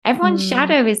Everyone's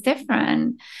shadow is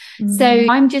different. So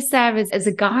I'm just there as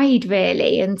a guide,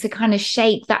 really, and to kind of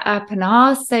shake that up and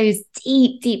ask those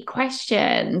deep, deep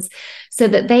questions so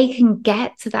that they can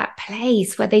get to that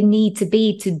place where they need to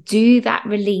be to do that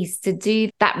release, to do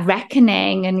that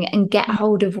reckoning and get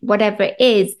hold of whatever it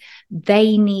is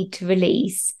they need to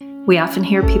release. We often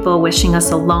hear people wishing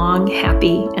us a long,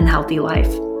 happy, and healthy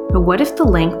life. But what if the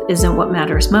length isn't what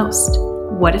matters most?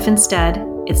 What if instead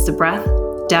it's the breadth,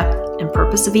 depth, and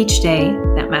purpose of each day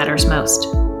that matters most?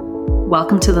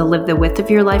 Welcome to the Live the Width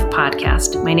of Your Life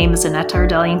podcast. My name is Annette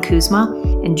Ardelian Kuzma,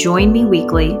 and join me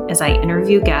weekly as I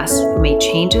interview guests who made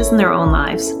changes in their own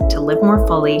lives to live more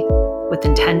fully with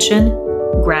intention,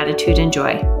 gratitude, and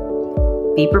joy.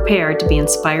 Be prepared to be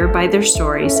inspired by their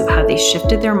stories of how they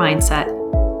shifted their mindset,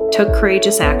 took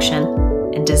courageous action,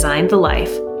 and designed the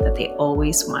life that they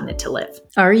always wanted to live.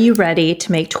 Are you ready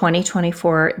to make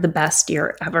 2024 the best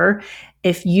year ever?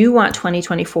 If you want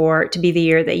 2024 to be the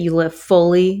year that you live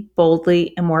fully,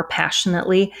 boldly, and more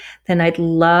passionately, then I'd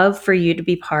love for you to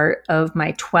be part of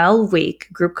my 12-week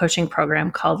group coaching program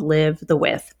called Live the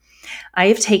Width. I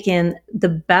have taken the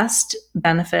best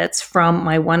benefits from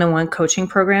my one-on-one coaching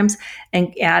programs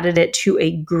and added it to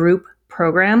a group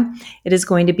program. It is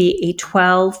going to be a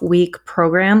 12-week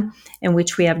program in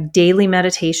which we have daily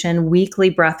meditation, weekly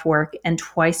breath work, and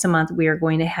twice a month we are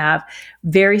going to have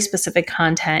very specific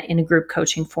content in a group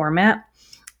coaching format.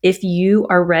 If you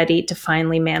are ready to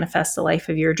finally manifest the life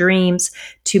of your dreams,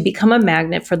 to become a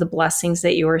magnet for the blessings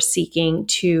that you are seeking,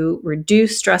 to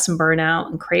reduce stress and burnout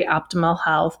and create optimal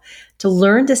health, to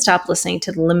learn to stop listening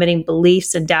to the limiting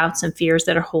beliefs and doubts and fears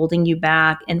that are holding you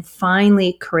back, and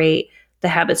finally create the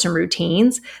habits and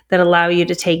routines that allow you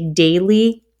to take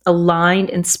daily, aligned,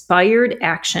 inspired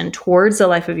action towards the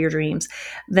life of your dreams,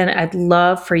 then I'd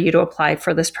love for you to apply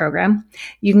for this program.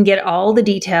 You can get all the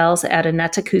details at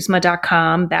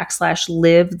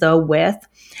annettakuzma.com/live-the-width.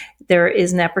 There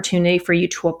is an opportunity for you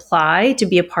to apply to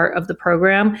be a part of the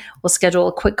program. We'll schedule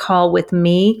a quick call with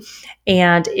me.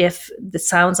 And if this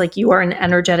sounds like you are an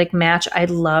energetic match, I'd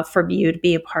love for you to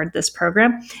be a part of this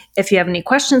program. If you have any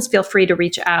questions, feel free to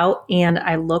reach out, and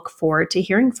I look forward to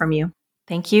hearing from you.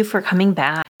 Thank you for coming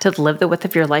back to the Live the Width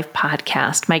of Your Life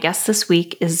podcast. My guest this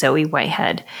week is Zoe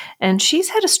Whitehead, and she's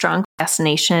had a strong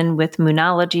fascination with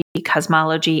moonology,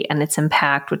 cosmology, and its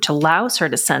impact, which allows her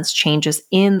to sense changes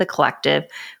in the collective,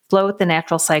 flow with the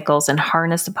natural cycles, and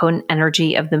harness the potent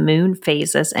energy of the moon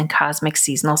phases and cosmic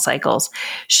seasonal cycles.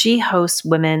 She hosts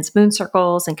women's moon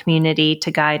circles and community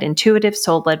to guide intuitive,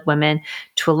 soul-led women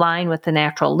to align with the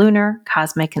natural lunar,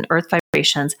 cosmic, and earth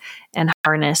vibrations and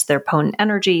harness their potent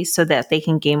energy so that they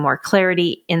can gain more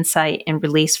clarity, insight, and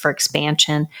release for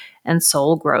expansion and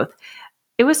soul growth.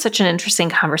 It was such an interesting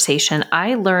conversation.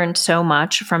 I learned so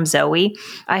much from Zoe.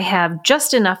 I have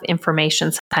just enough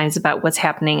information sometimes about what's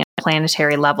happening at a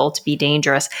planetary level to be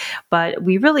dangerous, but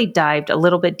we really dived a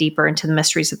little bit deeper into the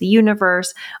mysteries of the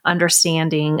universe,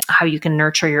 understanding how you can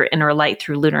nurture your inner light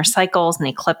through lunar cycles and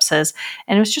eclipses.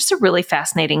 And it was just a really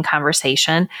fascinating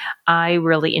conversation. I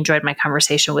really enjoyed my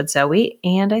conversation with Zoe,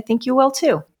 and I think you will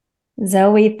too.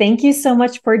 Zoe, thank you so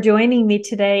much for joining me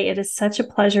today. It is such a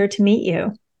pleasure to meet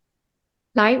you.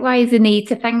 Likewise,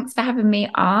 Anita, thanks for having me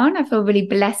on. I feel really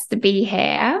blessed to be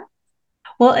here.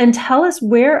 Well, and tell us,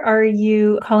 where are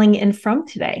you calling in from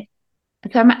today?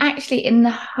 So I'm actually in the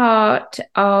heart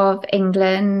of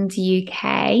England,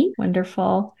 UK.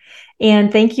 Wonderful.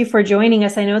 And thank you for joining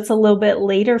us. I know it's a little bit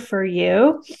later for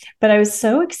you, but I was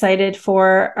so excited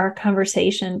for our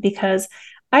conversation because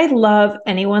I love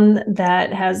anyone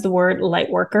that has the word light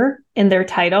worker in their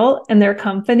title and their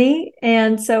company.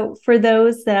 And so for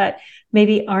those that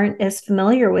maybe aren't as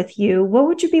familiar with you, what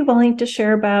would you be willing to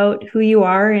share about who you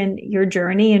are and your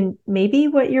journey and maybe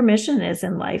what your mission is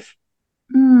in life?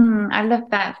 I love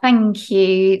that. Thank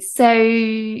you. So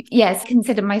yes,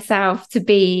 consider myself to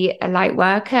be a light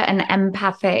worker, an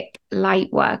empathic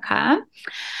light worker.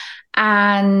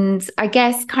 And I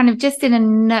guess kind of just in a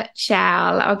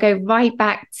nutshell, I'll go right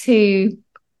back to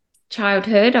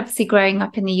childhood, obviously growing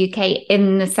up in the UK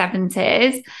in the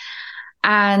 70s.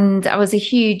 And I was a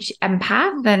huge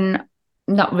empath and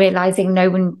not realizing no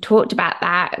one talked about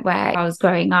that where I was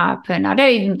growing up. And I don't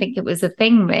even think it was a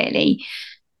thing really.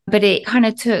 But it kind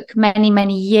of took many,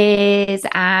 many years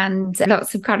and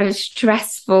lots of kind of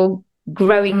stressful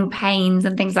growing pains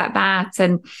and things like that,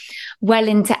 and well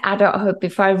into adulthood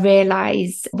before I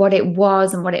realized what it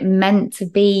was and what it meant to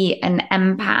be an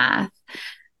empath.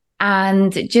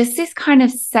 And just this kind of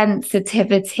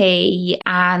sensitivity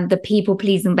and the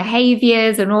people-pleasing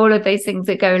behaviors and all of those things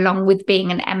that go along with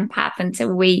being an empath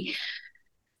until we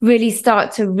really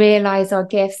start to realize our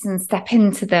gifts and step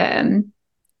into them.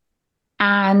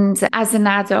 And as an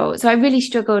adult, so I really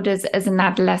struggled as an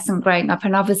adolescent growing up.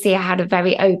 And obviously I had a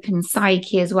very open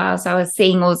psyche as well. So I was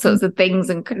seeing all sorts of things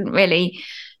and couldn't really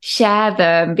share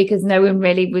them because no one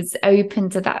really was open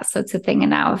to that sort of thing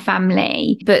in our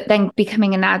family. But then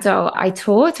becoming an adult, I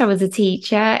was a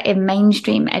teacher in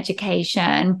mainstream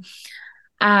education.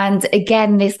 And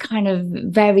again, this kind of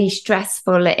very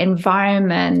stressful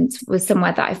environment was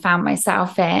somewhere that I found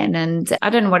myself in. And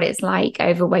I don't know what it's like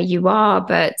over where you are,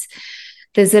 but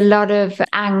there's a lot of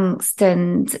angst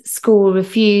and school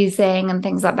refusing and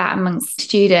things like that amongst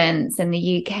students in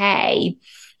the UK.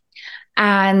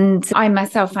 And I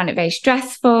myself found it very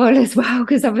stressful as well,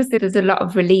 because obviously there's a lot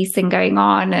of releasing going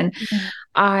on. And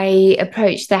I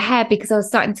approached the hair because I was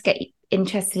starting to get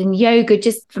interested in yoga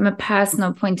just from a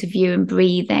personal point of view, and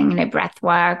breathing, breath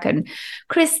work and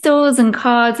crystals and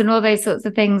cards and all those sorts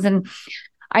of things. And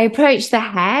I approached the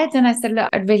head and I said, look,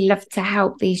 I'd really love to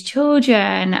help these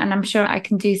children, and I'm sure I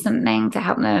can do something to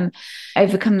help them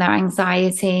overcome their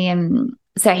anxiety. And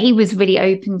so he was really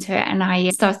open to it. And I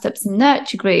started up some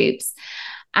nurture groups,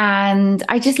 and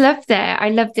I just loved it. I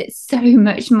loved it so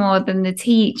much more than the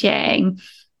teaching.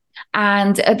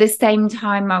 And at the same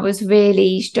time, I was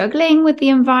really struggling with the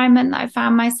environment that I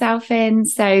found myself in.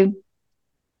 So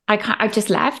I just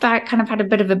left. I kind of had a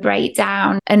bit of a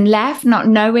breakdown and left, not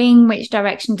knowing which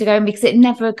direction to go in, because it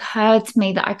never occurred to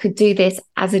me that I could do this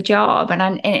as a job.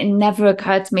 And it never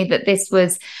occurred to me that this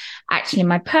was actually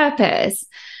my purpose.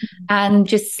 And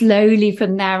just slowly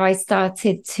from there, I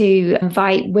started to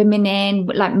invite women in,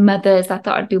 like mothers. I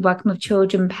thought I'd be working with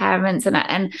children, parents,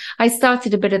 and I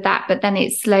started a bit of that, but then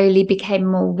it slowly became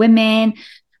more women.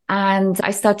 And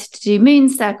I started to do moon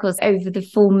circles over the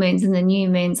full moons and the new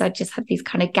moons. I just had these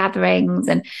kind of gatherings,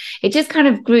 and it just kind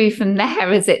of grew from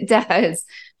there, as it does.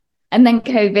 And then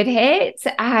COVID hit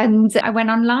and I went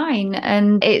online,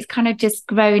 and it's kind of just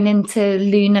grown into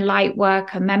Lunar Light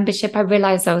Worker membership. I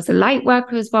realized I was a light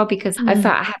worker as well, because I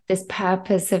felt I had this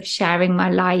purpose of sharing my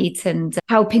light and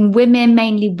helping women,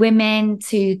 mainly women,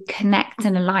 to connect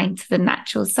and align to the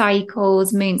natural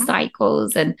cycles, moon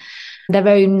cycles, and their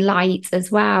own light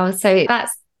as well. So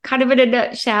that's kind of in a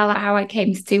nutshell how I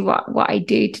came to do what I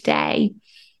do today.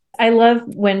 I love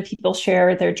when people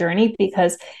share their journey,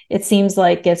 because it seems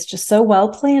like it's just so well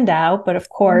planned out. But of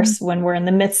course, when we're in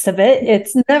the midst of it,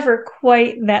 it's never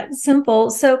quite that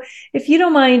simple. So if you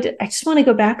don't mind, I just want to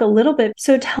go back a little bit.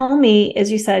 So tell me,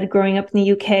 as you said, growing up in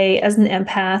the UK as an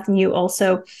empath, and you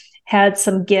also had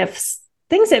some gifts,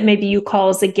 things that maybe you call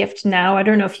as a gift now. I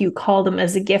don't know if you called them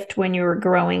as a gift when you were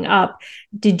growing up.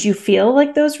 Did you feel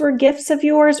like those were gifts of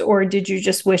yours, or did you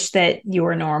just wish that you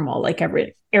were normal, like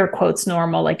air quotes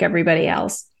normal, like everybody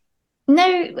else?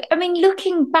 No, I mean,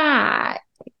 looking back,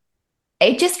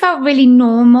 it just felt really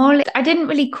normal. I didn't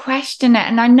really question it.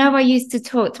 And I know I used to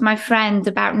talk to my friend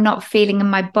about not feeling in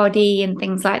my body and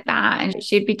things like that. And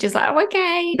she'd be just like, oh,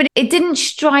 okay. But it didn't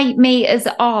strike me as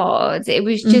odd. It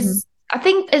was just, I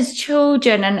think as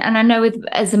children, and I know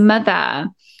as a mother,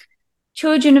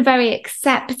 children are very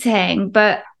accepting,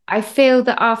 but I feel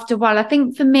that after a while, I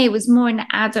think for me, it was more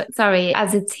as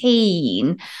a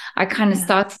teen, I kind of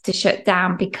started to shut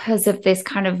down because of this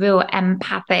kind of real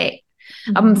empathic.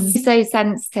 I'm so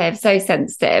sensitive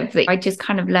that I just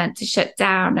kind of learned to shut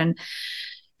down and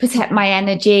protect my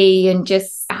energy and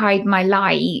just hide my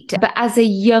light. But as a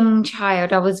young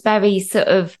child, I was very sort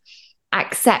of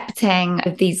accepting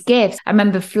of these gifts. I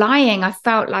remember flying. I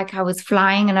felt like I was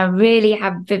flying, and I really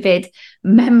have vivid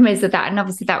memories of that. And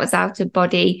obviously that was out of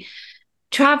body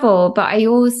travel, but I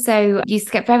also used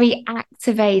to get very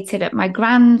activated at my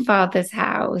grandfather's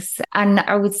house, and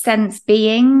I would sense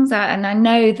beings, and I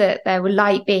know that there were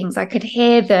light beings. I could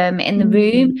hear them in the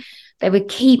room. They would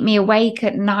keep me awake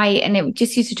at night, and it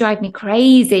just used to drive me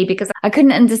crazy because I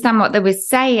couldn't understand what they were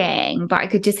saying, but I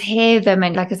could just hear them.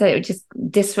 And like I said, it would just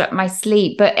disrupt my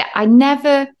sleep. But I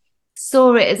never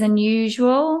saw it as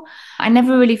unusual. I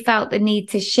never really felt the need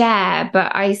to share,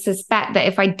 but I suspect that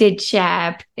if I did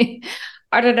share,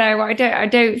 I don't know, I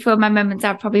don't feel my mum and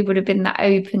dad probably would have been that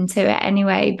open to it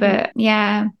anyway. But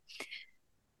yeah.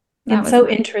 It's so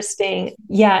interesting.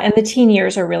 Yeah. And the teen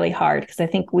years are really hard, because I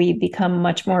think we become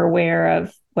much more aware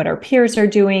of what our peers are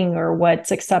doing or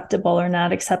what's acceptable or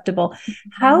not acceptable.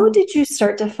 How did you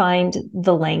start to find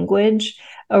the language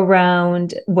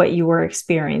around what you were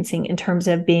experiencing in terms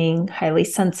of being highly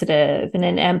sensitive and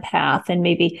an empath, and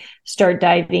maybe start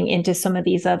diving into some of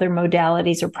these other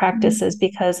modalities or practices?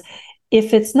 Because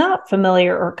if it's not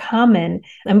familiar or common,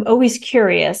 I'm always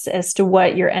curious as to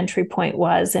what your entry point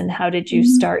was, and how did you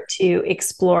start to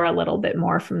explore a little bit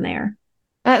more from there?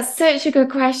 That's such a good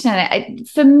question.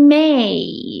 For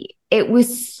me, it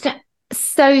was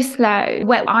so slow.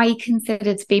 What I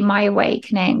consider to be my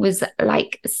awakening was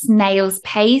like snail's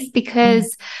pace,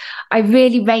 because I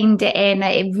really reined it in.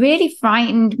 It really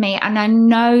frightened me. And I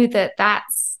know that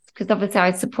that's because obviously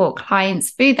I support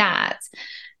clients through that.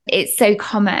 It's so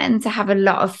common to have a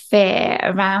lot of fear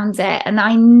around it. And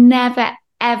I never,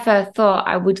 ever thought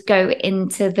I would go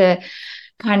into the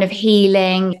kind of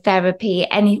healing, therapy,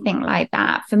 anything like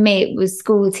that. For me, it was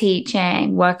school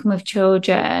teaching, working with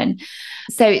children.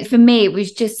 So for me, it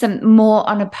was just some more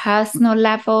on a personal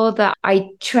level that I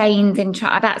trained in.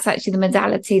 That's actually the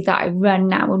modality that I run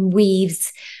now and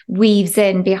weaves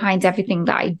in behind everything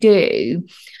that I do.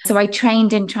 So I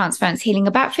trained in transference healing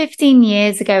about 15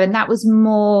 years ago, and that was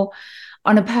more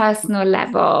on a personal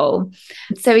level.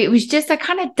 So it was just, I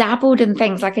kind of dabbled in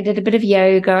things like I did a bit of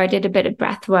yoga, I did a bit of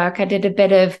breath work, I did a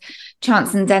bit of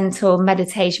transcendental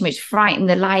meditation, which frightened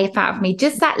the life out of me.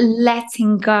 Just that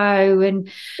letting go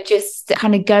and just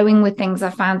kind of going with things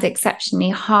I found exceptionally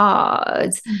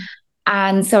hard.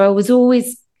 And so I was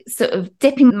always sort of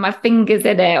dipping my fingers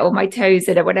in it or my toes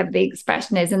in it, whatever the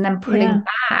expression is, and then pulling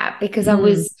back because I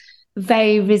was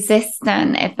very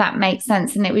resistant, if that makes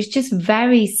sense. And it was just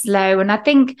very slow. And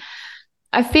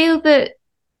I feel that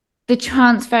the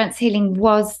transference healing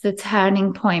was the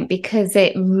turning point because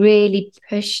it really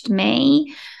pushed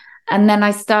me. And then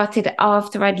I started,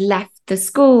 after I'd left the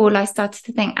school, I started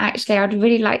to think, actually, I'd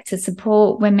really like to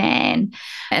support women.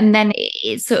 And then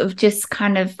it sort of just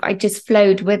kind of, I just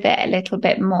flowed with it a little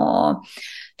bit more.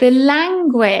 The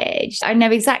language, I know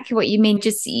exactly what you mean.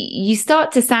 Just you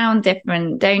start to sound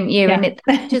different, don't you? Yeah. And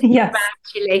it's just Yes.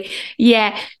 gradually,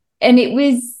 yeah. And it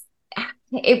was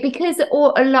because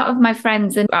a lot of my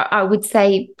friends, and I would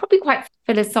say probably quite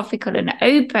philosophical and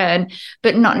open,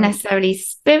 but not necessarily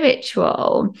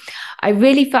spiritual. I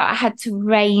really felt I had to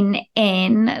rein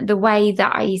in the way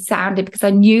that I sounded because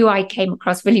I knew I came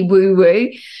across really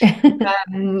woo-woo.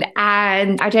 And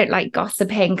I don't like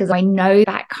gossiping because I know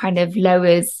that kind of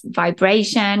lowers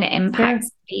vibration, it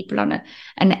impacts people on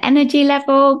an energy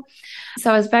level.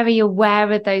 So I was very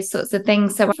aware of those sorts of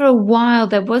things. So for a while,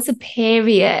 there was a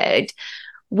period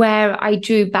where I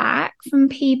drew back from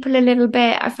people a little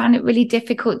bit. I found it really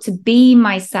difficult to be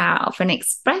myself and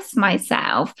express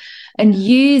myself and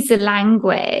use the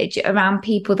language around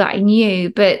people that I knew.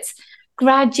 But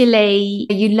gradually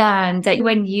you learn that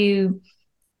when you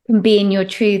can be in your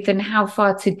truth and how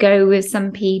far to go with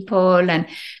some people, and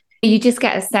you just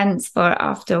get a sense for it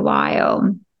after a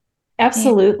while.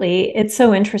 Absolutely. Yeah. It's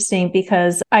so interesting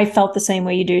because I felt the same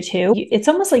way you do too. It's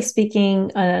almost like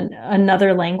speaking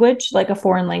another language, like a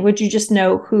foreign language. You just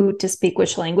know who to speak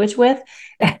which language with.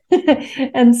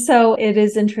 And so it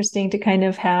is interesting to kind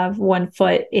of have one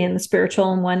foot in the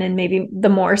spiritual and one in maybe the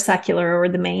more secular or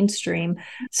the mainstream.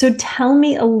 So tell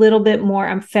me a little bit more.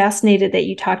 I'm fascinated that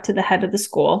you talked to the head of the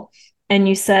school and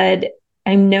you said,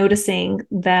 I'm noticing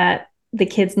that the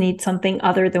kids need something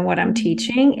other than what I'm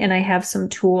teaching, and I have some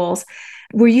tools.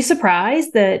 Were you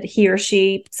surprised that he or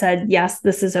she said, yes,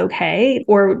 this is okay?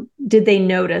 Or did they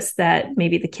notice that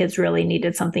maybe the kids really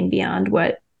needed something beyond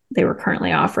what they were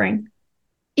currently offering?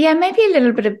 Yeah, maybe a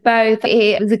little bit of both.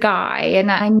 He was a guy,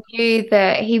 and I knew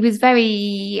that he was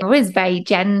very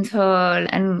gentle,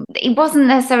 and he wasn't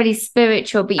necessarily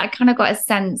spiritual, but I kind of got a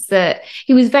sense that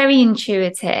he was very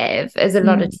intuitive, as a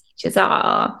lot of teachers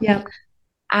are. Yeah.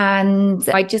 And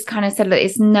I just kind of said, look,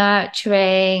 it's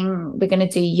nurturing. We're going to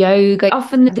do yoga.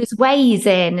 Often there's ways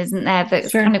in, isn't there?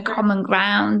 That's kind of common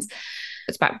ground.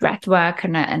 It's about breath work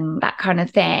and that kind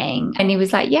of thing. And he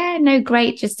was like, yeah, no,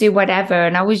 great. Just do whatever.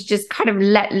 And I was just kind of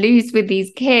let loose with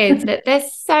these kids that they're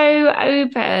so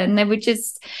open. They would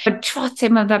just trot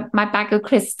him with my bag of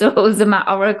crystals and my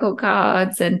oracle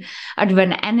cards. And I'd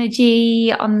run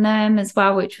energy on them as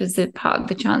well, which was a part of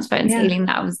the transference healing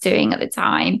that I was doing at the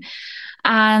time.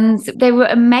 And they were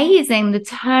amazing, the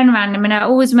turnaround. I mean, I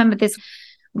always remember this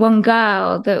one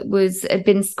girl that had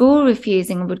been school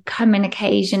refusing and would come in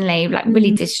occasionally, like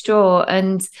really distraught.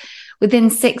 And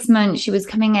within 6 months, she was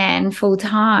coming in full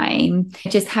time,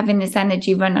 just having this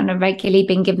energy run on her regularly,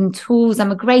 being given tools.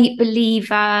 I'm a great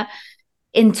believer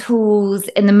in tools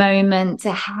in the moment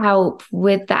to help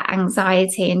with that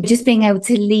anxiety and just being able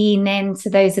to lean into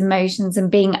those emotions and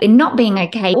not being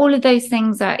okay. All of those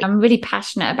things that I'm really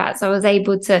passionate about. So I was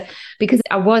able to, because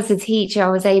I was a teacher, I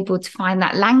was able to find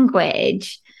that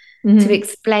language to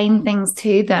explain things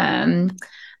to them.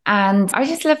 And I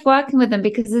just love working with them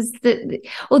because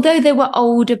although they were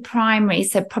older primary,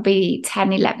 so probably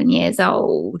 10, 11 years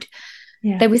old,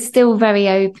 they were still very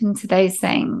open to those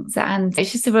things. And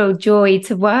it's just a real joy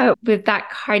to work with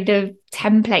that kind of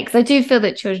template. Because I do feel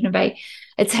that children are very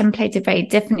are templated very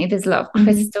differently. There's a lot of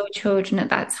crystal children at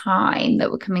that time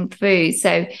that were coming through.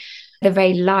 So they're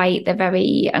very light, they're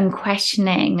very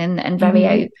unquestioning and very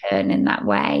open in that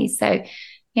way. So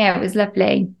yeah, it was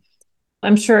lovely.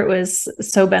 I'm sure it was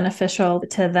so beneficial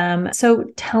to them. So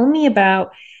tell me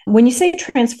about, when you say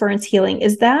transference healing,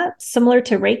 is that similar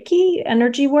to Reiki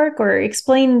energy work, or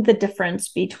explain the difference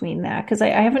between that? Because I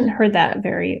haven't heard that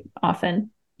very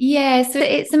often. Yeah, so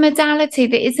it's a modality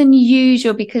that is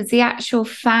unusual because the actual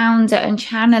founder and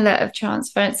channeler of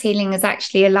transference healing is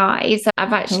actually alive. So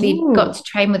I've actually got to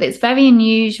train with it. It's very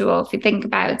unusual if you think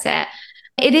about it.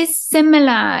 It is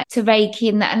similar to Reiki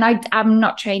in that, and I'm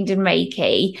not trained in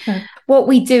Reiki. What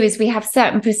we do is we have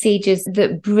certain procedures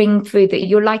that bring through that.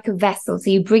 You're like a vessel. So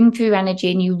you bring through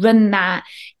energy and you run that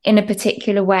in a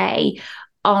particular way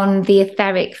on the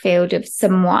etheric field of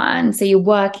someone. So you're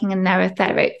working in their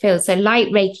etheric field. So like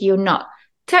Reiki, you're not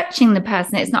touching the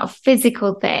person. It's not a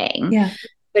physical thing. Yeah.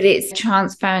 But it's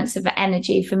transference of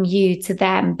energy from you to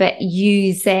them, but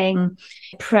using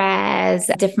prayers,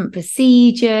 different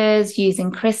procedures,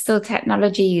 using crystal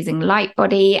technology, using light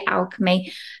body,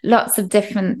 alchemy, lots of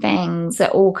different things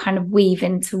that all kind of weave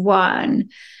into one.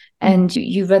 And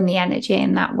you run the energy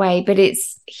in that way, but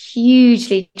it's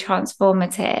hugely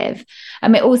transformative.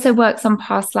 It also works on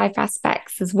past life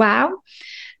aspects as well.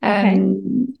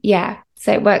 Yeah,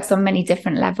 so it works on many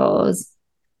different levels.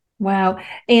 Wow.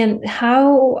 And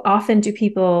how often do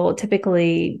people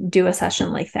typically do a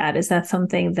session like that? Is that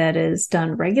something that is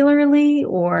done regularly,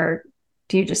 or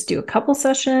do you just do a couple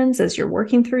sessions as you're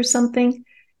working through something?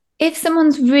 If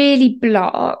someone's really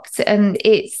blocked, and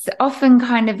it's often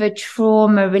kind of a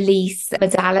trauma release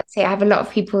modality, I have a lot of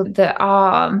people that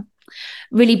are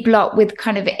really blocked with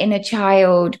kind of inner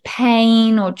child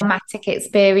pain or traumatic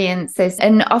experiences.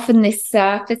 And often this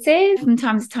surfaces from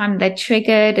time to time, they're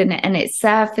triggered and it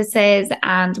surfaces.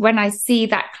 And when I see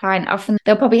that client, often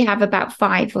they'll probably have about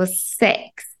 5 or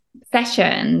 6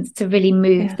 sessions to really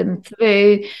move them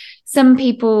through. Some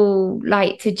people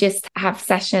like to just have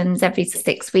sessions every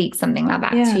 6 weeks, something like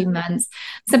that, 2 months.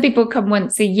 Some people come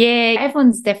once a year.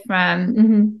 Everyone's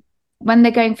different. When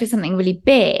they're going for something really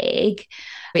big,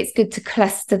 it's good to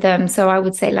cluster them. So I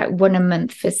would say like 1 a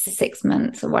month for 6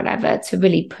 months or whatever to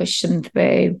really push them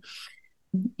through.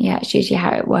 Yeah, it's usually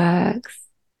how it works.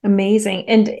 Amazing.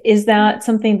 And is that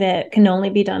something that can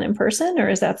only be done in person, or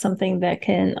is that something that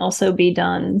can also be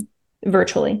done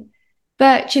virtually?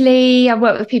 Virtually, I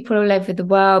work with people all over the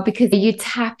world because you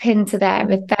tap into their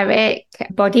etheric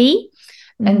body.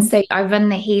 And so I run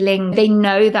the healing. They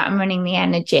know that I'm running the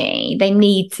energy. They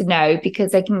need to know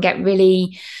because they can get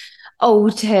really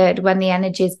altered when the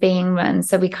energy is being run.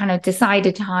 So we kind of decide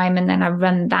a time and then I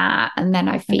run that and then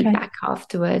I feed back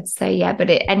afterwards. So yeah, but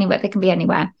anywhere, they can be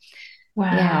anywhere.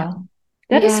 Wow.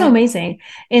 That is so amazing.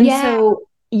 And so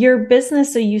your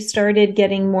business, so you started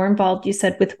getting more involved, you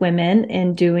said, with women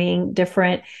and doing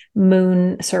different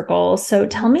moon circles. So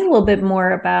tell me a little bit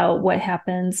more about what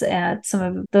happens at some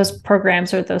of those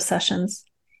programs or those sessions.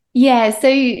 Yeah, so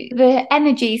the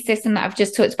energy system that I've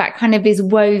just talked about kind of is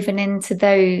woven into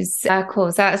those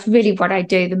circles. That's really what I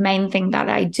do. The main thing that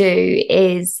I do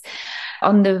is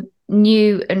on the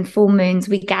new and full moons,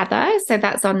 we gather. So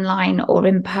that's online or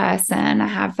in person. I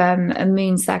have a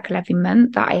moon circle every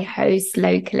month that I host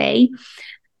locally.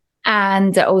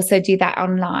 And also do that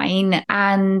online.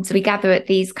 And we gather at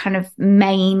these kind of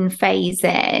main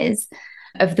phases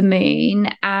of the moon.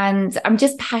 And I'm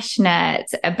just passionate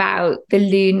about the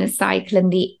lunar cycle and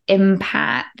the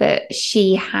impact that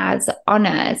she has on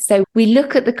us. So we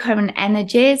look at the current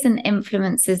energies and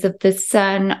influences of the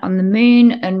sun on the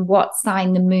moon and what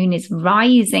sign the moon is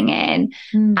rising in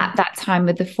at that time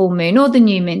of the full moon or the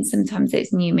new moon. Sometimes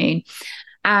it's new moon.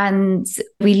 And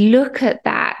we look at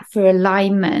that for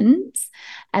alignment.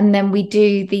 And then we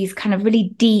do these kind of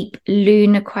really deep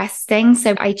lunar questing.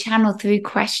 So I channel through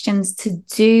questions to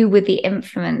do with the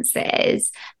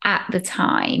influences at the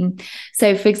time.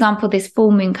 So for example, this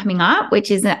full moon coming up, which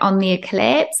is on the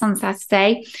eclipse on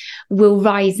Saturday, will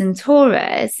rise in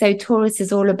Taurus. So Taurus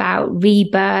is all about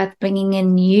rebirth, bringing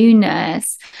in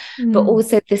newness, but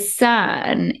also the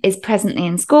sun is presently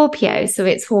in Scorpio. So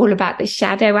it's all about the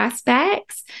shadow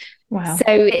aspects. Wow. So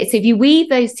if you weave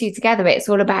those two together, it's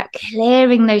all about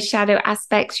clearing those shadow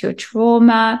aspects, your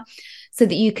trauma, so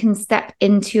that you can step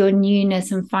into your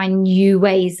newness and find new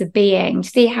ways of being.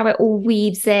 See how it all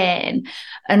weaves in.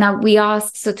 And we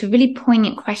ask sort of really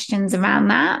poignant questions around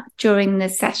that during the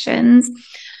sessions.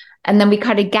 And then we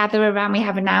kind of gather around, we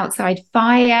have an outside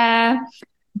fire.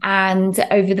 And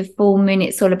over the full moon,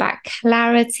 it's all about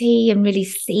clarity and really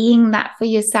seeing that for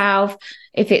yourself.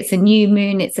 If it's a new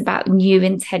moon, it's about new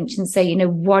intentions. So,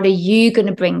 what are you going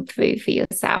to bring through for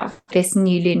yourself this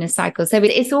new lunar cycle? So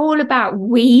it's all about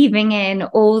weaving in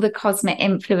all the cosmic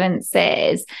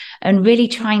influences and really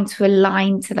trying to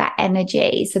align to that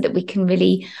energy so that we can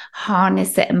really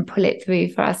harness it and pull it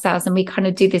through for ourselves. And we kind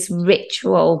of do this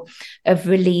ritual of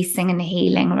releasing and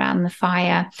healing around the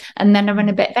fire. And then I run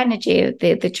a bit of energy,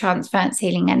 the transference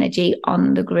healing energy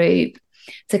on the group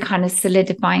to kind of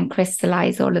solidify and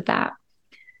crystallize all of that.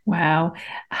 Wow.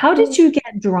 How did you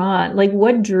get drawn? Like,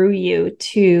 what drew you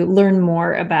to learn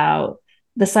more about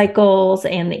the cycles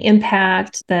and the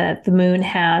impact that the moon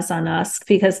has on us?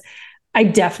 Because I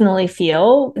definitely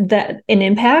feel that an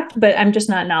impact, but I'm just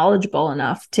not knowledgeable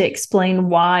enough to explain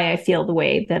why I feel the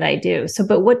way that I do. So,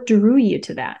 but what drew you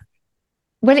to that?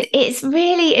 Well, it's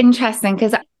really interesting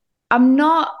because I'm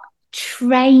not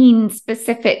trained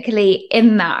specifically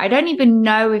in that. I don't even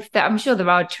know if I'm sure there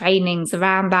are trainings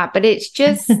around that, but it's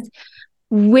just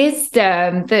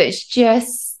wisdom that's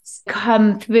just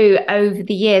come through over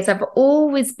the years. I've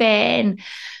always been,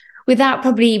 without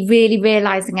probably really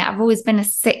realizing it, I've always been a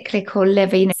cyclical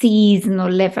liver, seasonal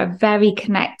liver, very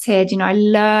connected. I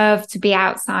love to be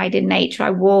outside in nature. I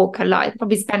walk a lot. I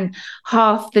probably spend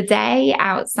half the day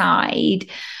outside,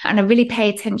 and I really pay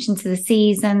attention to the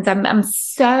seasons. I'm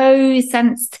so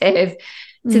sensitive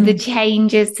to the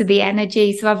changes, to the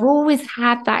energy. So I've always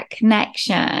had that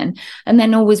connection, and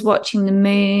then always watching the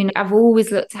moon. I've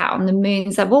always looked out on the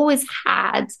moon. So I've always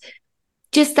had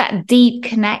just that deep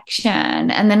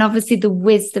connection. And then obviously the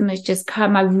wisdom has just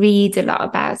come. I read a lot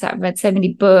about it. I've read so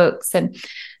many books. And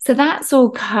so that's all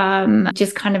come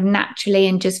just kind of naturally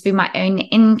and just through my own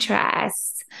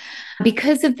interests.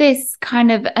 Because of this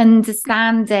kind of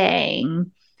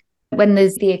understanding, when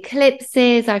there's the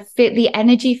eclipses, I feel the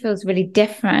energy feels really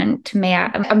different to me.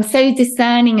 I'm so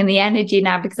discerning in the energy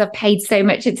now because I've paid so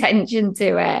much attention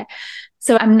to it.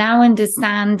 So I'm now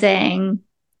understanding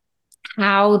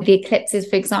how the eclipses,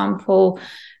 for example,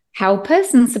 help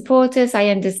us and support us. I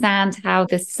understand how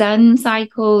the sun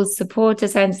cycles support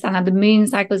us. I understand how the moon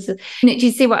cycles. Do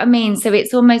you see what I mean? So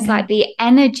it's almost like the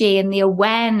energy and the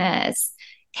awareness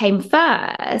came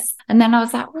first. And then I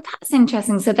was like, well, that's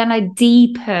interesting. So then I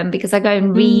deepen because I go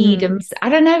and read. And I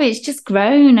don't know, it's just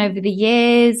grown over the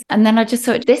years. And then I just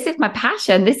thought, this is my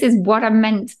passion. This is what I'm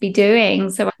meant to be doing.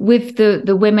 So with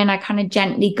the women, I kind of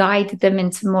gently guided them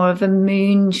into more of a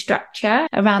moon structure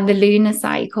around the lunar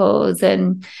cycles.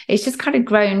 And it's just kind of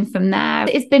grown from there.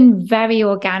 It's been very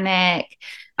organic.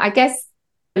 I guess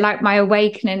like my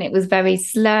awakening, it was very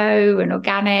slow and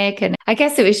organic. And I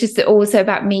guess it was just also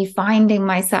about me finding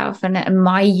myself and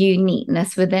my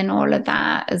uniqueness within all of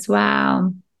that as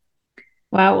well.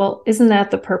 Wow. Well, isn't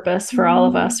that the purpose for all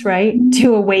of us, right?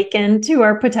 To awaken to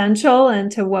our potential and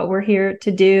to what we're here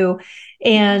to do.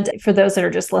 And for those that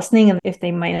are just listening, and if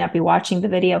they might not be watching the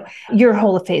video, your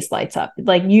whole face lights up.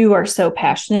 Like, you are so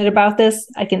passionate about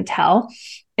this. I can tell.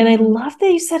 And I love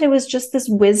that you said it was just this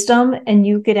wisdom and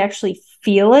you could actually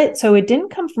feel it. So it didn't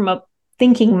come from a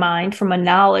thinking mind, from a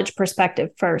knowledge perspective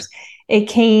first. It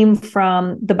came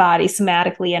from the body,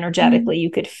 somatically, energetically. You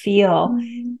could feel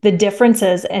the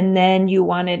differences. And then you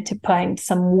wanted to find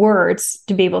some words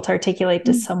to be able to articulate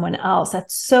to someone else.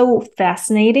 That's so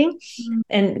fascinating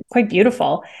and quite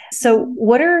beautiful. So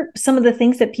what are some of the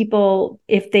things that people,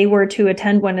 if they were to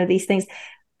attend one of these things,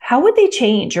 how would they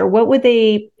change, or what would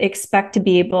they expect to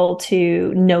be able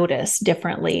to notice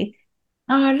differently?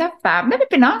 Oh, I love that. I've never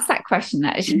been asked that question,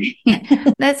 actually.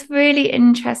 That's a really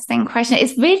interesting question.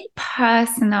 It's really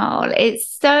personal. It's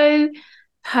so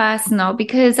personal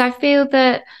because I feel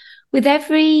that with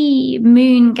every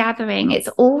moon gathering, it's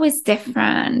always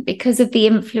different because of the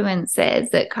influences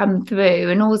that come through.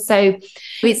 And also,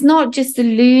 it's not just the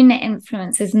lunar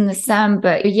influences in the sun,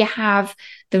 but you have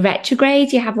the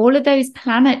retrograde, you have all of those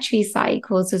planetary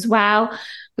cycles as well.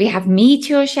 We have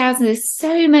meteor showers. There's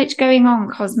so much going on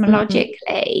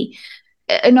cosmologically.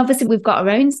 And obviously, we've got our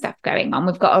own stuff going on.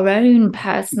 We've got our own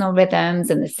personal rhythms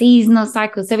and the seasonal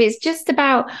cycles. So it's just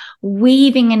about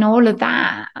weaving in all of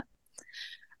that.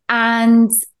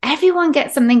 And everyone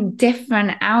gets something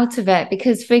different out of it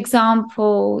because, for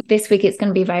example, this week it's going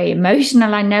to be very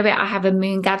emotional. I know it. I have a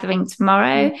moon gathering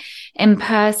tomorrow in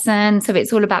person. So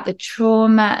it's all about the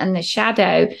trauma and the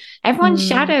shadow. Everyone's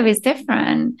shadow is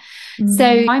different. So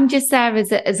I'm just there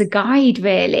as a guide,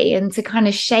 really, and to kind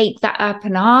of shake that up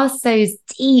and ask those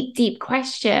deep, deep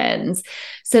questions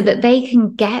so that they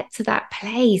can get to that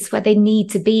place where they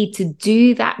need to be to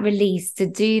do that release, to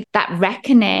do that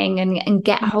reckoning and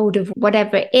get hold of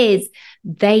whatever it is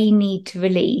they need to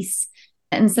release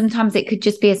And sometimes it could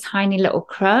just be a tiny little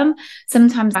crumb.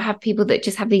 Sometimes I have people that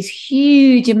just have these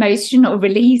huge emotional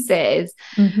releases.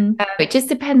 It just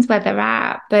depends where they're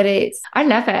at, but I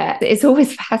love it. It's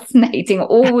always fascinating,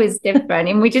 always different.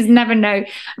 And we just never know. I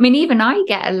mean, even I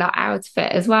get a lot out of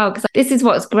it as well, because this is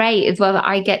what's great as well, that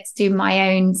I get to do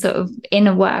my own sort of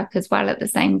inner work as well at the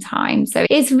same time. So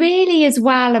it's really as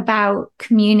well about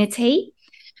community.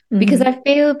 Because I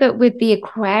feel that with the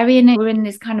Aquarian, we're in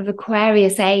this kind of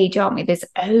Aquarius age, aren't we? This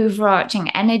overarching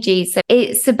energy. So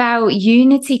it's about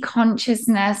unity,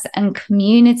 consciousness, and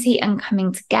community, and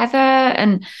coming together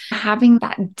and having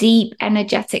that deep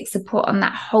energetic support on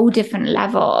that whole different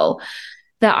level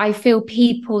that I feel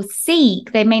people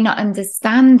seek. They may not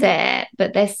understand it,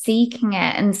 but they're seeking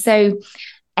it. And so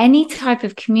any type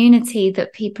of community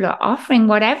that people are offering,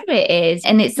 whatever it is,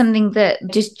 and it's something that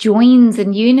just joins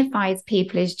and unifies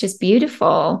people, is just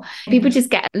beautiful. People just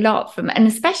get a lot from it. And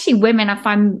especially women, I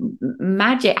find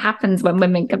magic happens when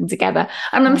women come together.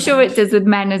 And I'm sure it does with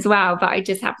men as well, but I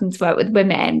just happen to work with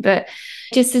women. But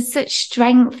just there's such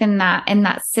strength in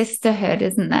that sisterhood,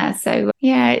 isn't there? So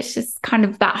yeah, it's just kind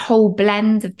of that whole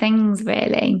blend of things,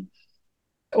 really.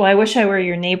 Well, I wish I were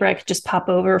your neighbor. I could just pop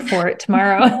over for it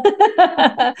tomorrow.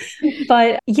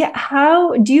 But yeah,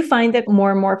 how do you find that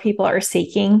more and more people are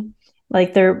seeking,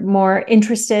 like they're more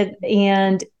interested?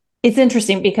 And it's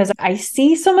interesting because I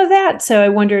see some of that. So I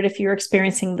wondered if you're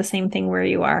experiencing the same thing where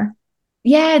you are.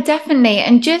 Yeah, definitely.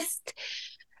 And just,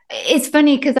 it's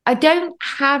funny because I don't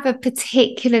have a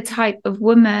particular type of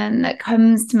woman that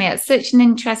comes to me. It's such an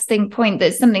interesting point.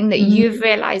 That's something that you've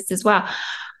realized as well.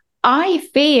 I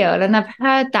feel, and I've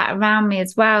heard that around me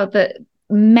as well, that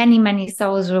many, many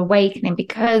souls are awakening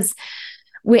because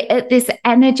we're at this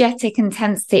energetic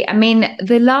intensity. I mean,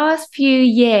 the last few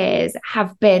years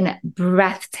have been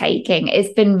breathtaking.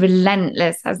 It's been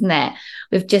relentless, hasn't it?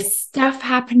 With just stuff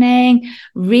happening,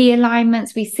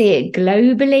 realignments. We see it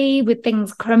globally with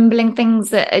things crumbling,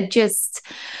 things that are just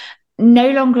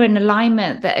no longer in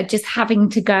alignment, that are just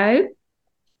having to go.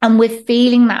 And we're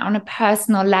feeling that on a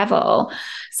personal level.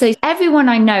 So everyone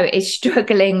I know is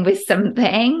struggling with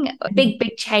something,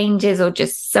 big changes or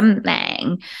just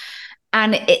something.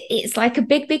 And it's like a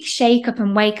big shake up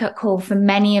and wake up call for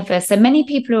many of us. So many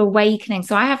people are awakening.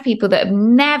 So I have people that have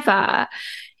never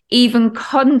even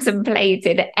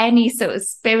contemplated any sort of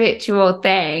spiritual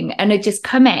thing and are just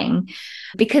coming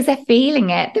because they're feeling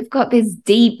it. They've got this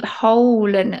deep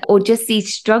hole or just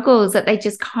these struggles that they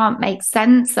just can't make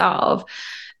sense of.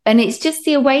 And it's just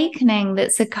the awakening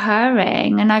that's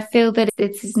occurring. And I feel that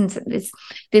it isn't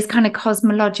this kind of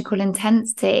cosmological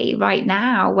intensity right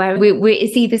now where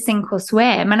it's either sink or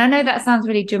swim. And I know that sounds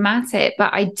really dramatic,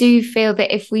 but I do feel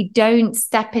that if we don't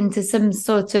step into some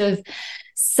sort of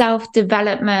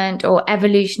self-development or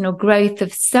evolution or growth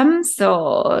of some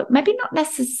sort, maybe not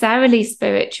necessarily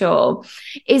spiritual,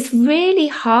 it's really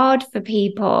hard for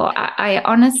people. I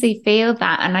honestly feel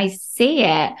that, and I see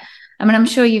it. I mean, I'm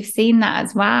sure you've seen that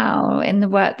as well in the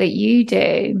work that you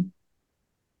do.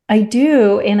 I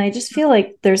do. And I just feel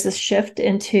like there's this shift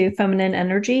into feminine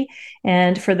energy.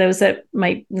 And for those that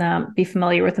might not be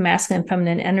familiar with the masculine and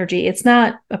feminine energy, it's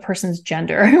not a person's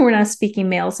gender. We're not speaking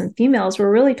males and females.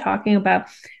 We're really talking about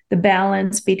the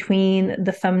balance between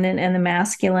the feminine and the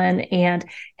masculine and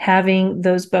having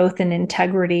those both in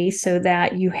integrity so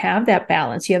that you have that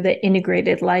balance. You have that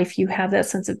integrated life. You have that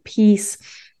sense of peace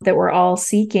that we're all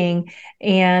seeking.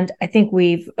 And I think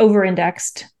we've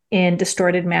over-indexed in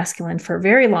distorted masculine for a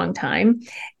very long time.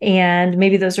 And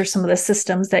maybe those are some of the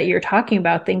systems that you're talking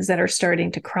about, things that are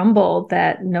starting to crumble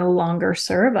that no longer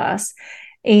serve us.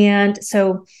 And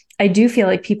so I do feel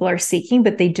like people are seeking,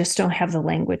 but they just don't have the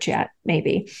language yet,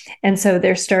 maybe. And so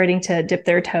they're starting to dip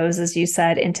their toes, as you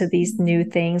said, into these new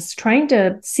things,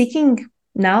 seeking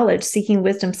knowledge, seeking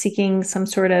wisdom, seeking some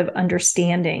sort of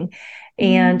understanding.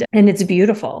 And it's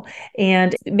beautiful.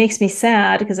 And it makes me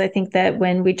sad because I think that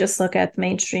when we just look at the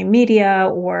mainstream media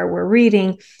or we're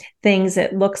reading things,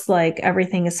 it looks like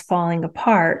everything is falling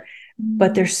apart.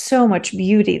 But there's so much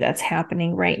beauty that's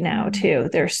happening right now, too.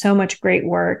 There's so much great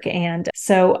work. And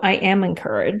so I am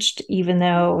encouraged, even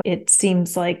though it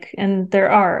seems like, and there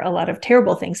are a lot of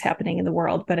terrible things happening in the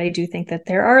world, but I do think that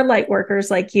there are light workers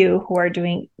like you who are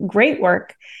doing great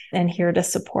work and here to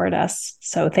support us.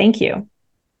 So thank you.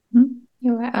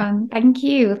 You're welcome. Thank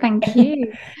you. Thank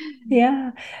you.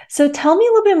 Yeah. So tell me a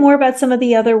little bit more about some of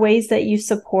the other ways that you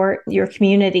support your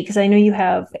community, because I know you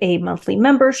have a monthly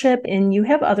membership and you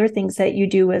have other things that you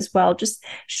do as well. Just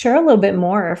share a little bit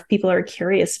more if people are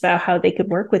curious about how they could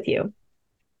work with you.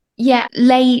 Yeah,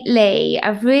 lately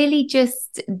I've really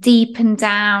just deepened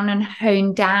down and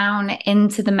honed down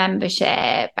into the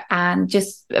membership and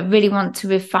just really want to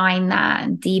refine that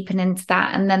and deepen into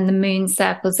that. And then the moon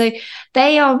circle. So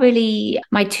they are really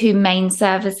my two main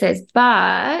services.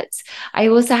 But I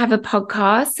also have a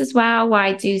podcast as well where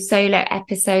I do solo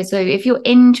episodes. So if you're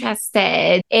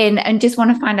interested in and just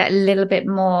want to find out a little bit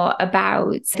more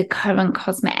about the current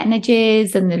cosmic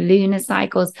energies and the lunar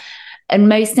cycles, and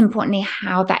most importantly,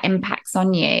 how that impacts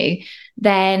on you,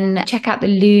 then check out the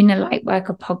Lunar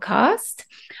Lightworker podcast.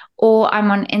 Or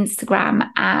I'm on Instagram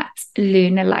at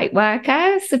Lunar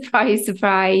Lightworker. Surprise,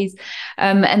 surprise.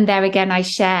 And there again, I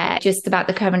share just about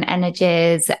the current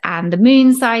energies and the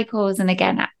moon cycles and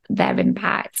again, their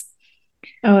impact.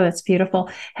 Oh, that's beautiful.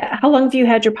 How long have you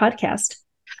had your podcast?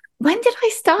 When did I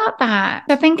start that?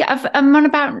 I think I'm on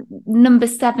about number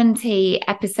 70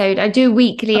 episode. I do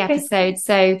weekly episodes.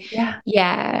 So yeah.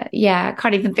 I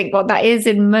can't even think what that is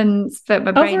in months, but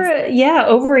my brain.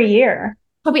 Over a year.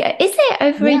 Probably, is it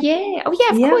over a year? Oh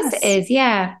yeah, of course it is.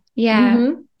 Yeah.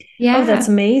 Mm-hmm. Yeah. Oh, that's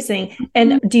amazing.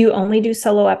 And do you only do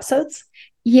solo episodes?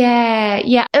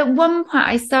 Yeah. At one point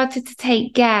I started to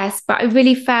take guests, but I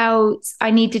really felt I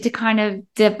needed to kind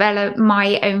of develop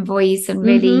my own voice and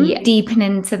really deepen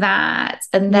into that.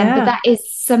 And then, but that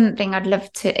is something I'd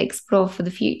love to explore for the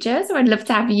future. So I'd love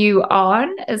to have you on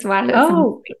as well.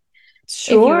 Oh,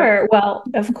 sure. Well,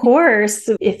 of course,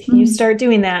 if you start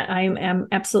doing that, I am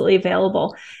absolutely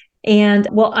available. And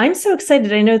well, I'm so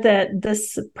excited. I know that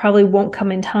this probably won't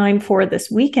come in time for this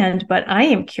weekend, but I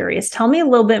am curious. Tell me a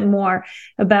little bit more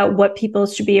about what people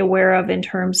should be aware of in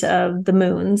terms of the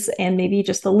moons and maybe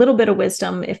just a little bit of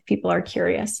wisdom if people are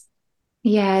curious.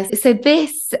 Yes. So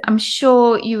this, I'm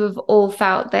sure you have all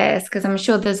felt this because I'm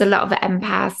sure there's a lot of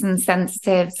empaths and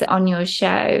sensitives on your show,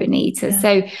 Anita. Yeah.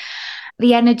 So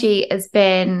the energy has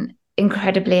been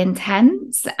incredibly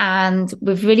intense and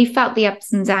we've really felt the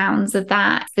ups and downs of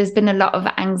that. There's been a lot of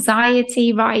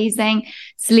anxiety rising,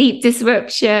 sleep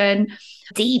disruption,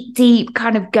 deep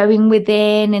kind of going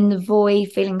within in the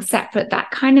void, feeling separate, that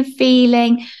kind of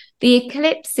feeling. The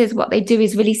eclipses, what they do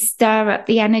is really stir up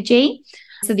the energy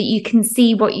so that you can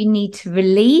see what you need to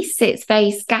release. It's very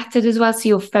scattered as well. So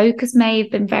your focus may have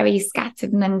been very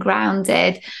scattered and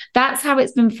ungrounded. That's how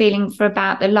it's been feeling for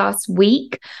about the last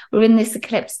week. We're in this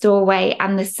eclipse doorway,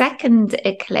 and the second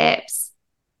eclipse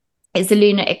is the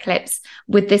lunar eclipse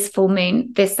with this full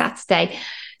moon this Saturday.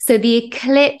 So the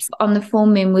eclipse on the full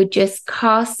moon would just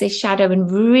cast this shadow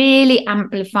and really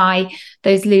amplify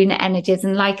those lunar energies.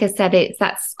 And like I said, it's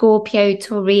that Scorpio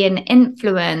Taurian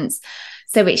influence.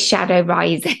 So it's shadow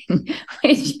rising,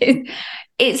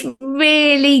 it's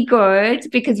really good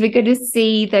because we're going to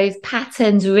see those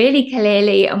patterns really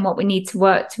clearly and what we need to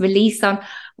work to release on,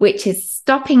 which is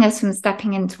stopping us from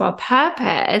stepping into our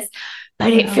purpose.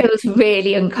 But it feels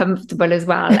really uncomfortable as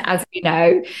well, as we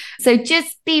know. So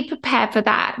just be prepared for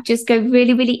that. Just go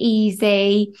really, really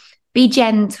easy. Be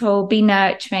gentle, be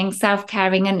nurturing,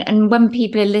 self-caring. And when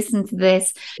people listen to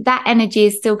this, that energy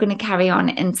is still going to carry on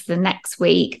into the next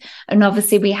week. And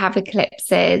obviously we have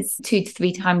eclipses 2 to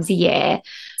 3 times a year.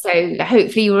 So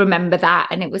hopefully you remember that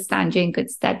and it will stand you in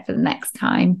good stead for the next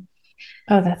time.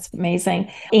 Oh, that's amazing.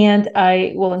 And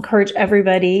I will encourage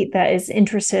everybody that is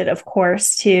interested, of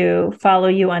course, to follow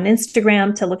you on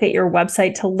Instagram, to look at your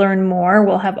website, to learn more.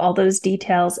 We'll have all those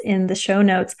details in the show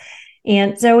notes.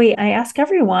 And Zoe, I ask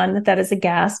everyone that is a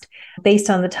guest, based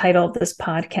on the title of this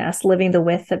podcast, Living the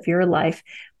Width of Your Life,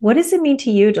 what does it mean to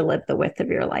you to live the width of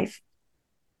your life?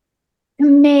 For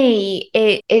me,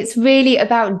 it's really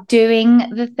about doing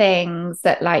the things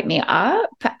that light me up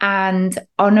and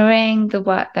honoring the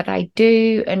work that I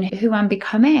do and who I'm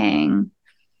becoming.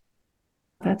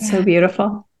 That's so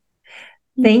beautiful.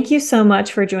 Thank you so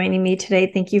much for joining me today.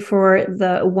 Thank you for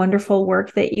the wonderful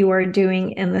work that you are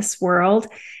doing in this world.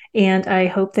 And I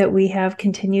hope that we have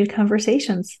continued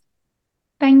conversations.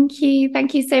 Thank you.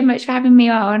 Thank you so much for having me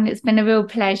on. It's been a real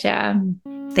pleasure.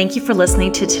 Thank you for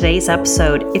listening to today's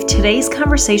episode. If today's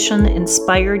conversation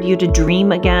inspired you to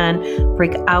dream again,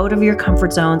 break out of your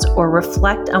comfort zones, or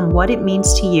reflect on what it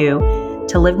means to you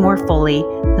to live more fully,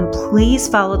 then please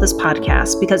follow this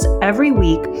podcast because every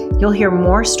week you'll hear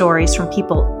more stories from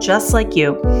people just like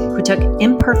you who took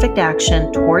imperfect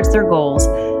action towards their goals,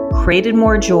 created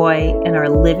more joy, and are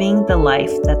living the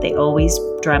life that they always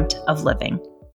dreamt of living.